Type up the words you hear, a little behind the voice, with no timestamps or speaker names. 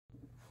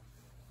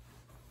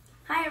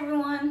Hi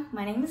everyone,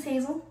 my name is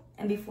Hazel,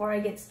 and before I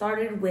get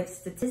started with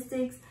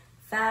statistics,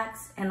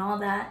 facts, and all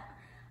that,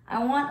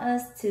 I want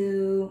us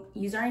to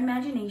use our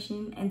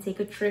imagination and take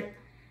a trip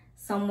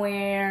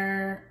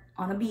somewhere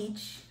on a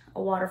beach,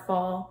 a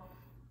waterfall,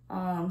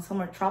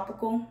 somewhere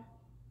tropical,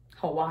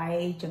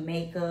 Hawaii,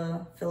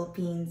 Jamaica,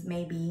 Philippines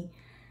maybe,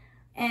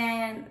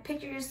 and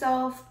picture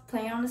yourself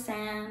playing on the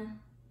sand,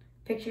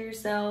 picture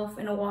yourself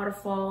in a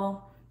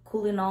waterfall,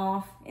 cooling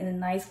off in the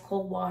nice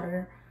cold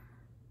water,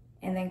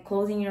 and then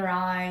closing your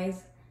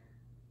eyes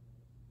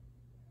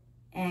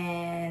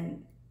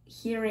and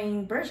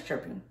hearing birds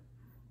chirping,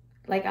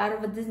 like out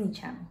of a Disney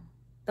Channel,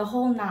 the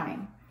whole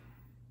nine,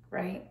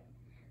 right?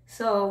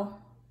 So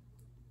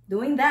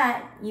doing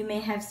that, you may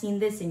have seen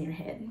this in your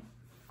head.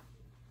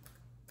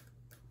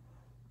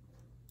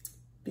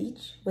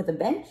 Beach with a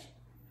bench.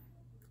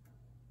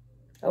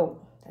 Oh,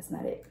 that's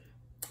not it.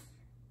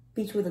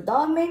 Beach with a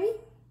dog, maybe?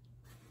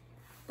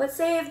 But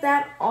say if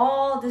that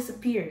all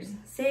disappears,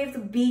 say if the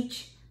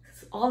beach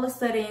all of a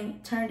sudden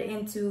turned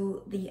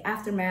into the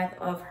aftermath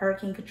of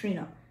Hurricane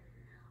Katrina,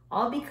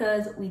 all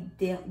because we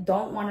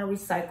don't want to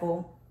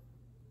recycle.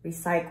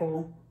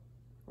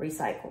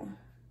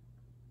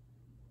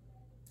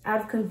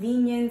 Out of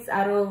convenience,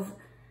 out of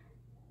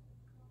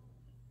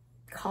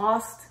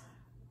cost.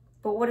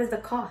 But what is the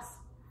cost?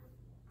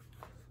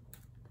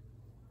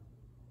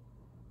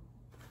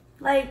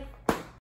 Like,